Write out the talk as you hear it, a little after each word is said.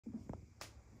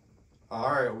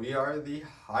Alright, we are the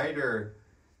hider.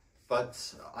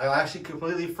 But I actually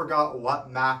completely forgot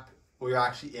what map we are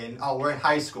actually in. Oh, we're in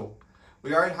high school.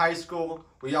 We are in high school.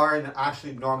 We are in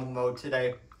actually normal mode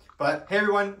today. But hey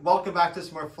everyone, welcome back to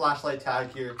some more Flashlight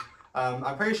Tag here.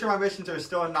 I'm pretty sure my missions are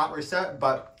still not reset,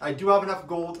 but I do have enough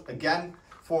gold again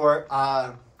for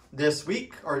this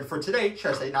week, or for today,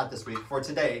 should I say, not this week, for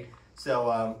today.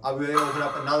 So I'll be able to open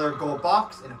up another gold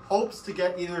box in hopes to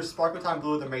get either Sparkle Time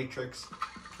Blue or the Matrix,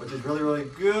 which is really, really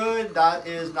good. That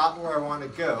is not where I want to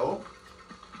go.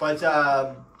 But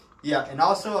yeah, and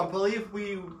also I believe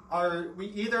we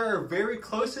either are very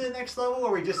close to the next level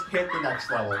or we just hit the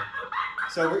next level.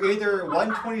 So we're either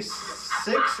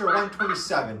 126 or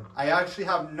 127. I actually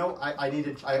have no,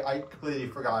 I completely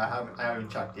forgot. I haven't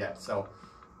checked yet. So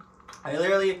I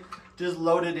literally just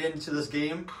loaded into this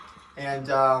game, and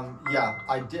yeah,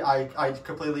 I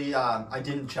completely I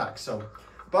didn't check. So,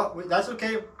 but that's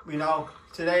okay. You know,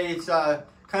 today it's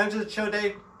kind of just a chill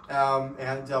day,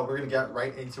 and we're gonna get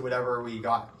right into whatever we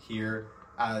got here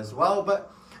as well. But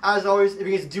as always, if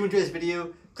you guys do enjoy this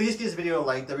video, please give this video a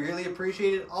like. That we really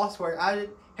appreciate it. Also, while you're at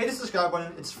it, hit the subscribe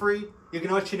button. It's free. You can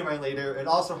always change mine later. It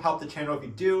also help the channel if you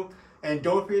do. And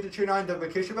don't forget to turn on the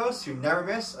notification bell so you never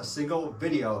miss a single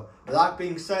video. With that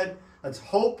being said, let's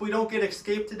hope we don't get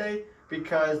escape today,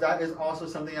 because that is also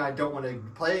something I don't want to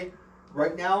play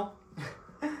right now.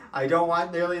 I don't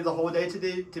want nearly the whole day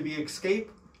today to be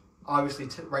escape. Obviously,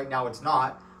 right now it's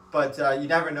not, but you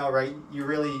never know, right? You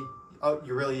really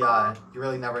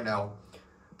never know.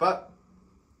 But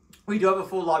we do have a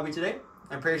full lobby today.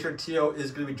 I'm pretty sure Tio is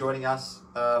going to be joining us.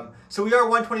 So we are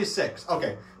 126.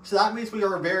 Okay, so that means we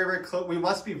are very, very close. We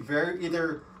must be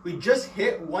either we just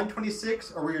hit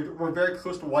 126 or we're very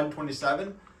close to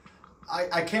 127.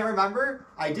 I can't remember.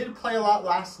 I did play a lot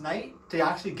last night to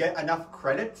actually get enough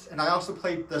credits. And I also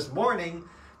played this morning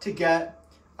to get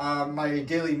my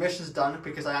daily missions done,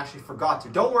 because I actually forgot to.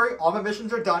 Don't worry, all my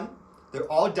missions are done.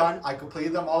 They're all done. I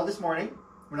completed them all this morning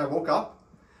when I woke up.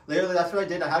 Literally, that's what I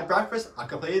did. I had breakfast, I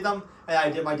completed them, and I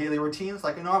did my daily routines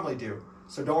like I normally do.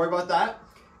 So don't worry about that.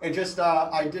 It just,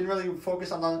 I didn't really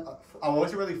focus on them. I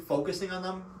wasn't really focusing on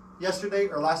them yesterday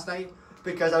or last night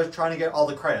because I was trying to get all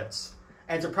the credits.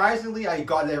 And surprisingly, I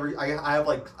got I have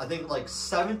like, I think like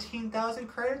 17,000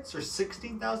 credits or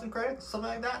 16,000 credits, something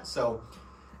like that. So,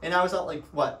 and I was at like,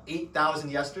 what, 8,000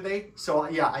 yesterday. So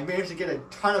yeah, I managed to get a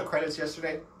ton of credits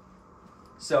yesterday.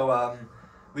 So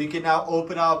we can now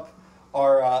open up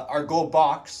our gold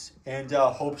box and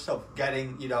hopes of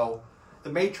getting, you know, the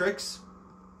Matrix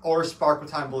or Sparkle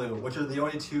Time Blue, which are the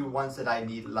only two ones that I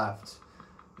need left.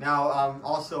 Now,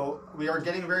 also, we are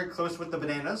getting very close with the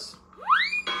bananas.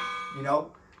 You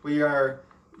know, we are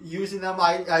using them.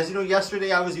 As you know,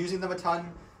 yesterday I was using them a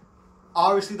ton.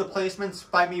 Obviously, the placements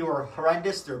by me were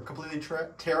horrendous. They're completely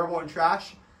terrible and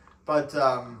trash. But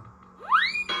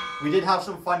we did have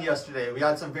some fun yesterday. We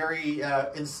had some very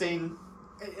insane.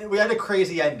 We had a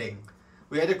crazy ending.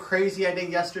 We had a crazy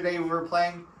ending yesterday we were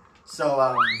playing.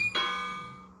 So,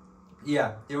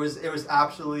 yeah, it was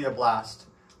absolutely a blast.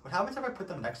 What happens if I put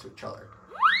them next to each other?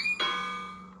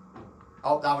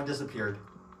 Oh, that one disappeared.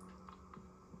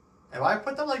 If I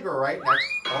put them like right next,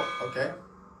 oh, okay.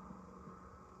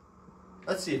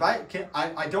 Let's see if I can.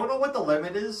 I don't know what the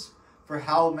limit is for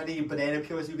how many banana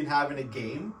peels you can have in a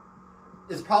game.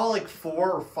 It's probably like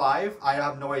 4 or 5. I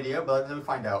have no idea, but let me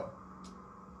find out.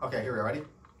 Okay, here we are. Ready?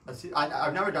 Let's see.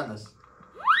 I've never done this.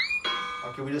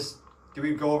 Okay, did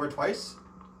we go over twice?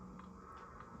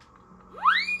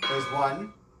 There's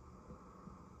one.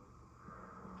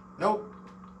 Nope.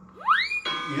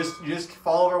 You just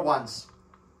fall over once.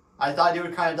 I thought you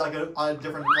would kind of like a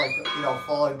different, like, you know,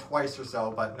 falling twice or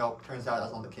so, but nope. Turns out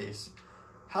that's not the case.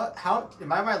 How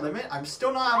am I at my limit? I'm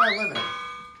still not at my limit.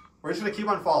 We're just gonna keep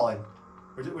on falling.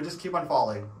 We just keep on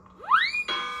falling.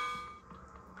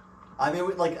 I mean,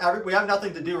 we have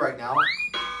nothing to do right now.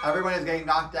 Everyone is getting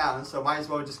knocked down, so might as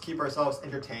well just keep ourselves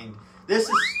entertained. This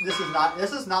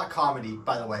is not comedy,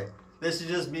 by the way. This is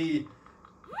just me,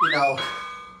 you know.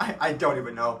 I don't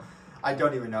even know. I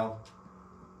don't even know.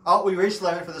 Oh, we reached the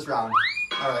limit for this round.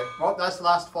 All right. Well, that's the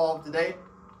last fall of the day.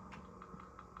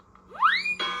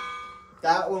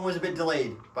 That one was a bit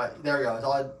delayed, but there we go.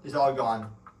 It's all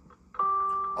gone.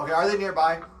 Okay, are they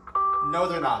nearby? No,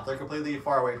 they're not. They're completely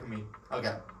far away from me.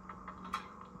 Okay.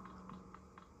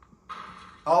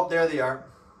 Oh, there they are.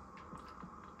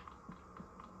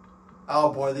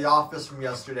 Oh boy, the office from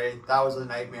yesterday. That was a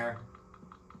nightmare.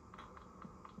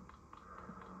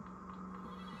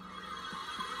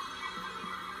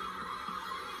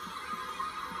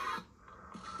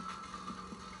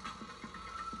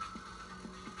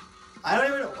 I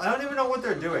don't even know what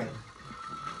they're doing.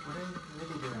 What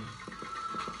are they doing?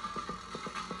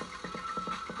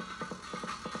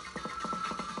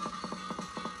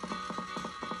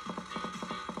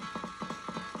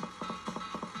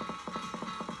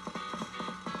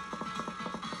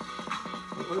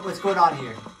 What's going on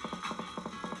here?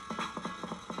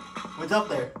 What's up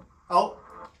there? Oh,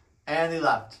 and they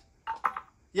left.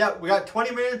 Yeah, we got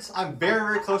 20 minutes. I'm very,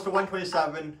 very close to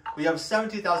 127. We have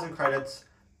 17,000 credits.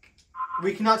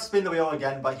 We cannot spin the wheel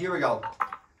again, but here we go.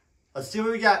 Let's see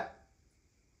what we get.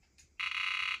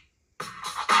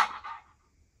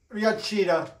 We got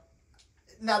Cheetah.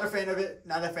 Not a fan of it.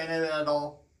 Not a fan of it at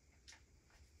all.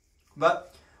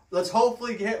 But let's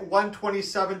hopefully get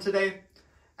 127 today.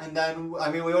 And then,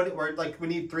 I mean, we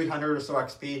need 300 or so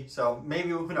XP. So maybe,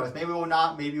 who knows? Maybe we'll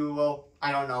not. Maybe we will.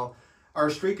 I don't know. Our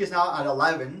streak is now at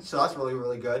 11, so that's really,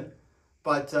 really good.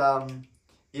 But,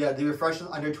 yeah, the refresh is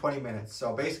under 20 minutes.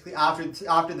 So basically,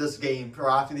 after this game, or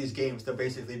after these games, they'll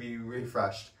basically be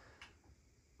refreshed.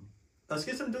 Let's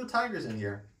get some Dual Tigers in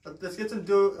here. Let's get some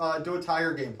Dual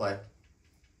Tiger gameplay.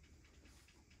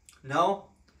 No?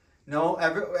 No?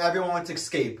 Everyone wants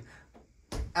Escape.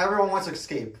 Everyone wants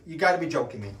Escape. You gotta be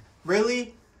joking me.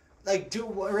 Really? Like,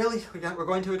 really? We're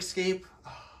going to Escape?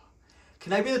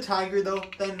 Can I be the tiger, though,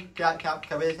 then? Can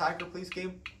I be the tiger, please,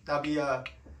 game? That'd be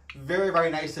very,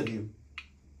 very nice of you.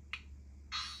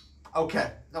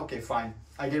 Okay. Okay, fine.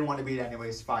 I didn't want to be it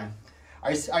anyways. Fine.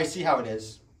 I see how it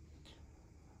is.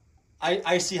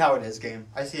 I see how it is, game.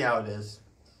 I see how it is.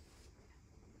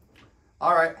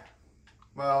 Alright.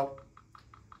 Well.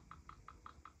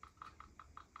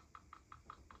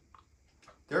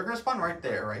 They're going to spawn right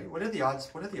there, right? What are the odds?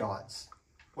 What are the odds?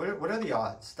 What are the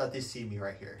odds that they see me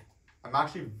right here? I'm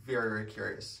actually very, very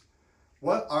curious.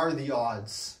 What are the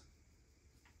odds?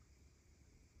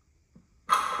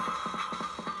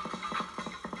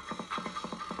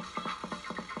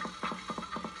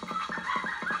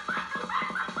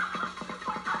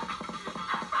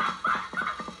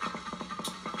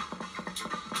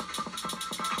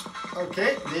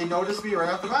 Okay, they noticed me right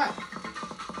off the bat.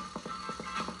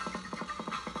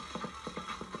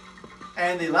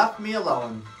 And they left me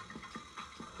alone.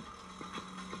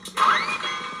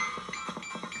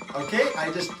 Okay,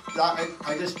 I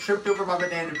just tripped over my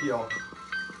banana peel.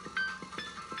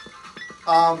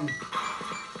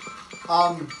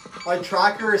 My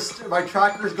tracker is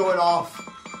going off.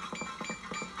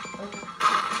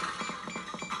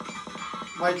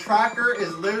 My tracker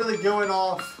is literally going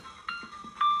off.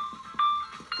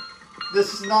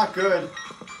 This is not good.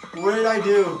 What did I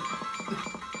do?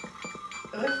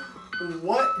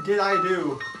 What did I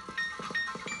do?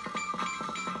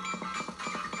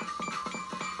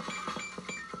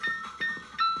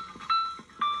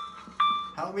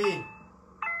 Help me.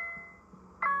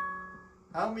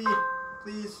 Help me,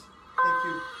 please. Thank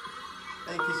you.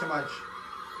 Thank you so much.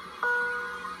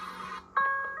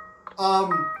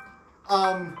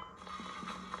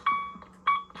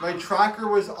 My tracker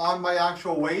was on my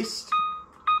actual waist.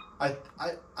 I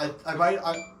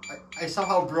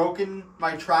somehow broken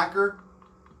my tracker.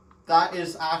 That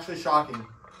is actually shocking.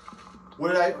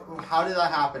 How did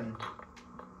that happen?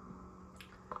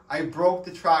 I broke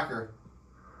the tracker.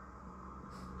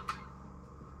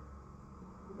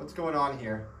 What's going on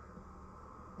here?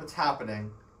 What's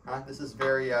happening? Huh? This is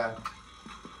very,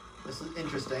 this is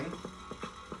interesting.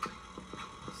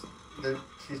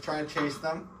 She's trying to chase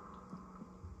them.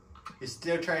 He's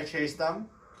still trying to chase them.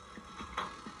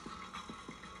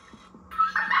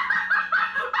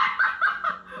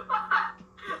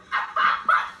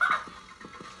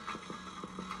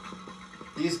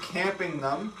 He's camping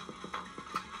them.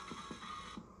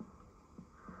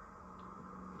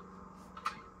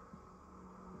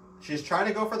 She's trying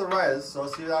to go for the res, so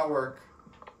let's see if that'll work.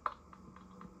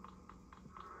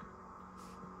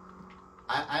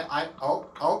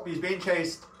 Oh, he's being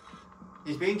chased.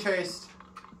 He's being chased.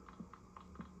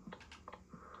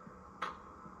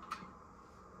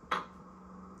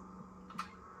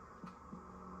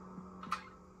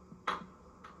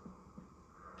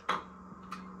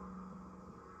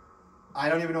 I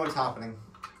don't even know what's happening.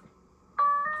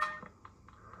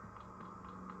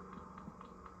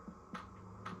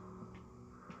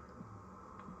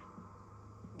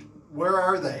 Where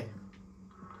are they?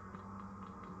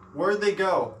 Where'd they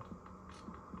go?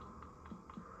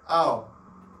 Oh.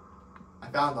 I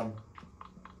found them.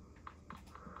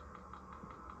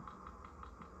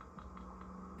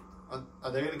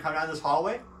 Are they going to come down this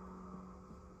hallway?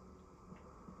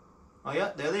 Oh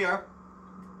yeah, there they are.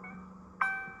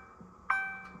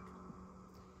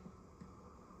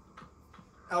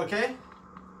 Okay.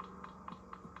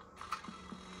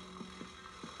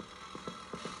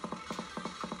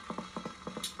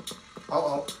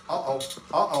 Uh-oh. Uh-oh.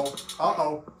 Uh-oh.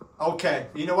 Uh-oh. Okay.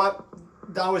 You know what?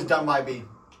 That was done by me.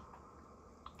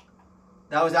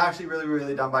 That was actually really,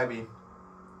 really done by me.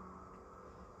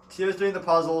 Tio's doing the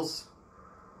puzzles.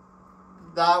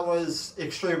 That was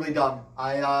extremely dumb.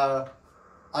 I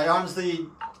honestly,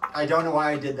 I don't know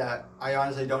why I did that. I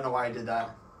honestly don't know why I did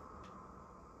that.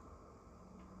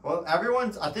 Well,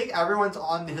 I think everyone's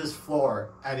on his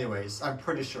floor anyways. I'm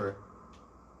pretty sure.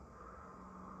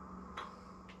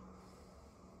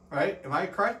 Right? Am I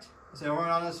correct? Is everyone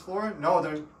on his floor? No,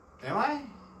 am I?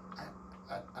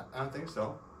 I don't think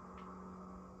so.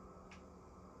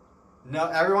 No,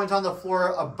 everyone's on the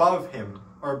floor above him.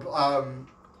 Or,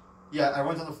 yeah,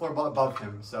 everyone's on the floor above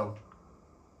him, so.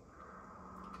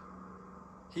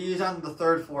 He's on the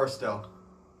 3rd floor still.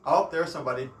 Oh, there's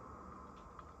somebody.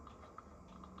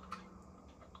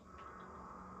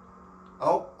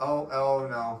 Oh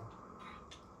no.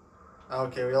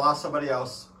 Okay, we lost somebody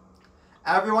else.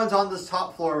 Everyone's on this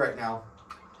top floor right now.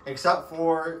 Except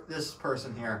for this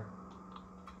person here.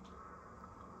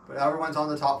 But everyone's on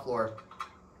the top floor.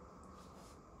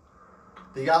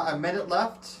 They got a minute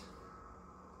left.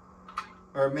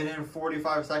 Or a minute and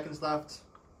 45 seconds left.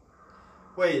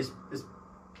 Wait,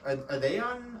 are they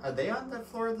on the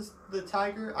floor of the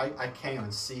tiger? I can't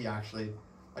even see actually.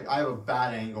 Like I have a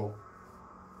bad angle.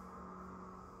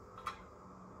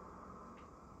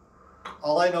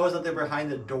 All I know is that they're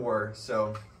behind the door,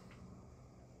 so.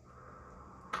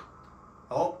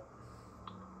 Oh.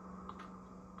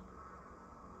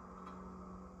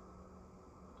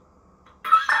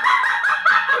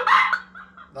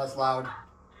 That's loud.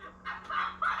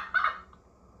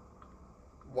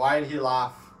 Why did he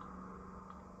laugh?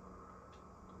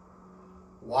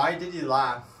 Why did he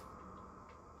laugh?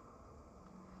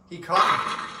 He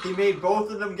made both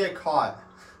of them get caught.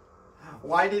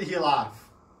 Why did he laugh?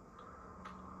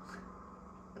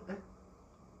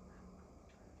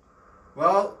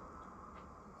 Well,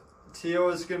 Tio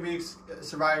is going to be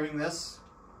surviving this.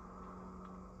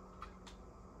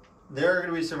 They're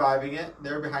going to be surviving it.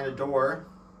 They're behind a door.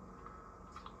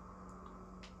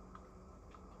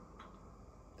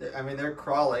 I mean, they're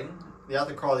crawling. They have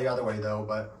to crawl the other way, though,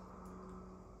 but...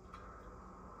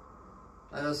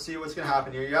 Let's see what's going to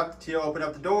happen here. Yep, Tio opened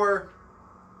up the door.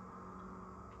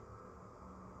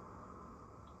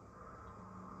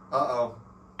 Uh-oh.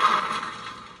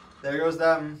 There goes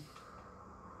them.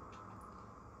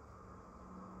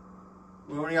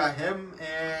 We only got him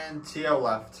and Tio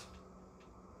left.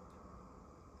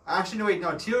 Actually, no, wait,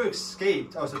 no. Tio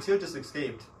escaped. Oh, so Tio just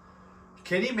escaped.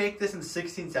 Can he make this in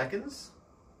 16 seconds?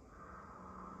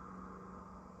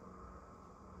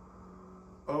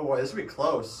 Oh, boy, this will be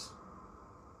close.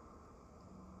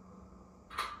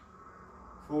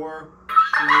 4,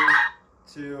 3,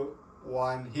 2,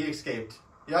 1. He escaped.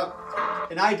 Yep.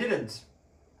 And I didn't.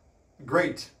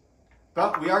 Great.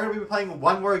 But we are going to be playing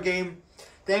one more game.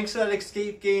 Thanks to that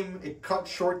escape game, it cut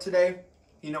short today.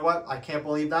 You know what? I can't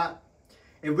believe that.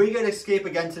 If we get escape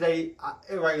again today,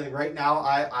 right now,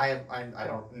 I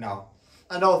don't know.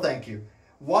 No, thank you.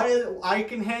 I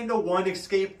can handle one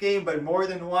escape game, but more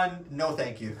than one, no,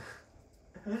 thank you.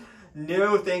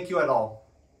 No, thank you at all.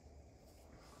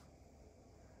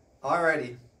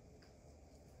 Alrighty.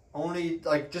 Only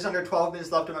like just under 12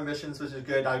 minutes left of my missions, which is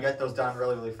good. I'll get those done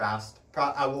really, really fast.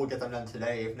 I will get them done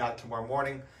today, if not tomorrow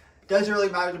morning. Doesn't really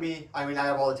matter to me. I mean, I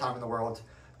have all the time in the world.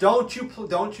 Don't you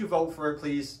vote for it,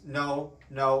 please. No.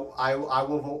 I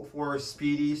will vote for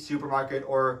Speedy, Supermarket,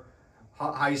 or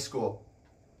High School.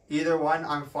 Either one,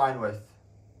 I'm fine with.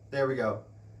 There we go.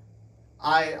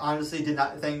 I honestly did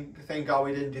not thank God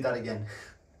we didn't do that again.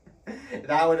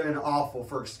 That would have been awful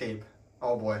for escape.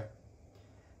 Oh boy.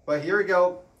 But here we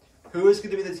go. Who is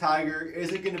going to be the tiger?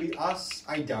 Is it going to be us?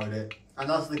 I doubt it.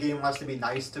 Unless the game wants to be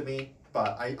nice to me,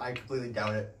 but I completely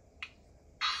doubt it.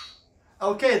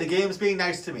 Okay, the game's being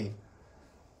nice to me.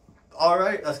 All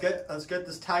right, let's get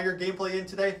this tiger gameplay in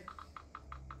today.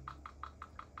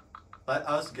 Let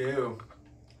us go.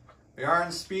 We are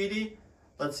on Speedy.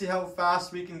 Let's see how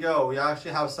fast we can go. We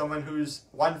actually have someone who's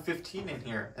 115 in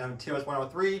here, and Tio's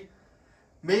 103.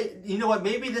 You know what?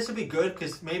 Maybe this would be good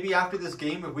because maybe after this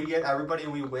game, if we get everybody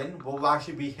and we win, we'll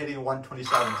actually be hitting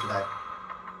 127 today.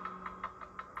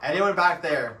 Anyone back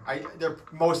there? There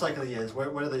most likely is. What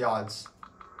are the odds?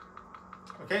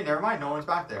 Okay, never mind. No one's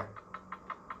back there.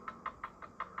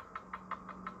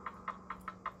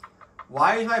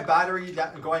 Why is my battery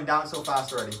going down so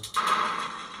fast already?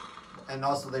 And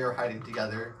also they are hiding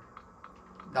together.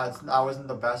 That wasn't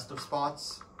the best of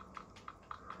spots.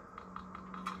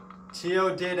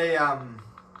 Tio did a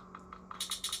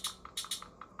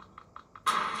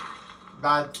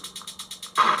bad.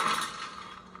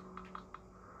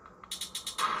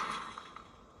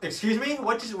 Excuse me?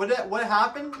 What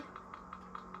happened?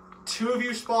 Two of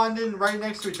you spawned in right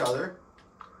next to each other.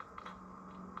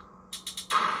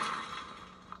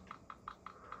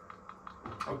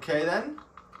 Okay then.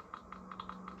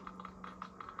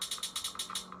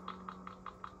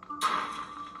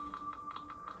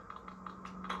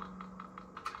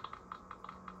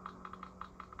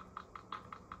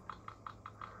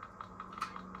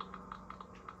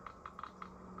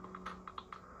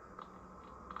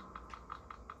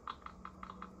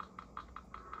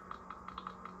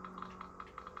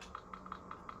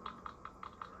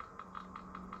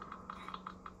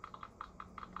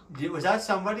 Was that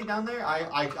somebody down there?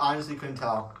 I honestly couldn't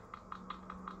tell.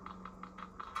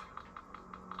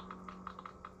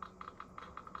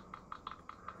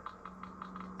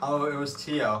 Oh, it was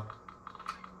Tio.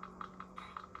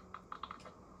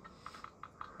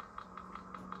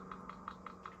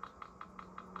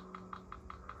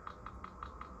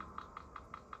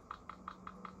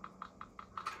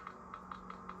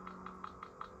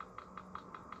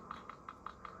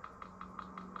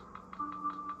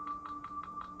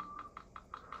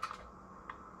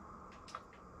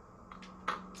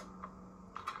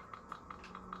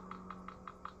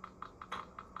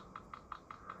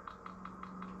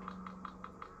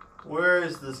 Where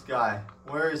is this guy?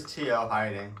 Where is Tio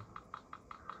hiding?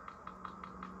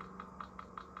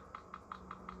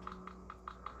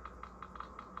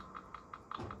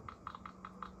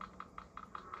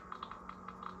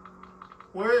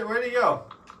 Where'd he go?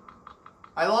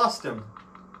 I lost him.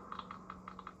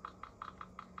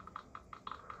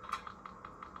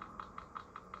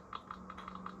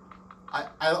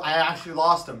 I actually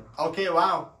lost him. Okay,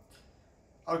 wow.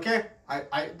 Okay,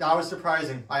 that was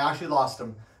surprising. I actually lost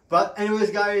him. But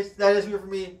anyways, guys, that is it for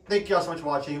me. Thank you all so much for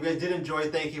watching. If you guys did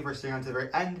enjoy, thank you for staying on to the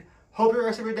very end. Hope you have the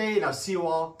rest of your day, and I'll see you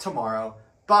all tomorrow.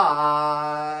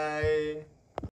 Bye.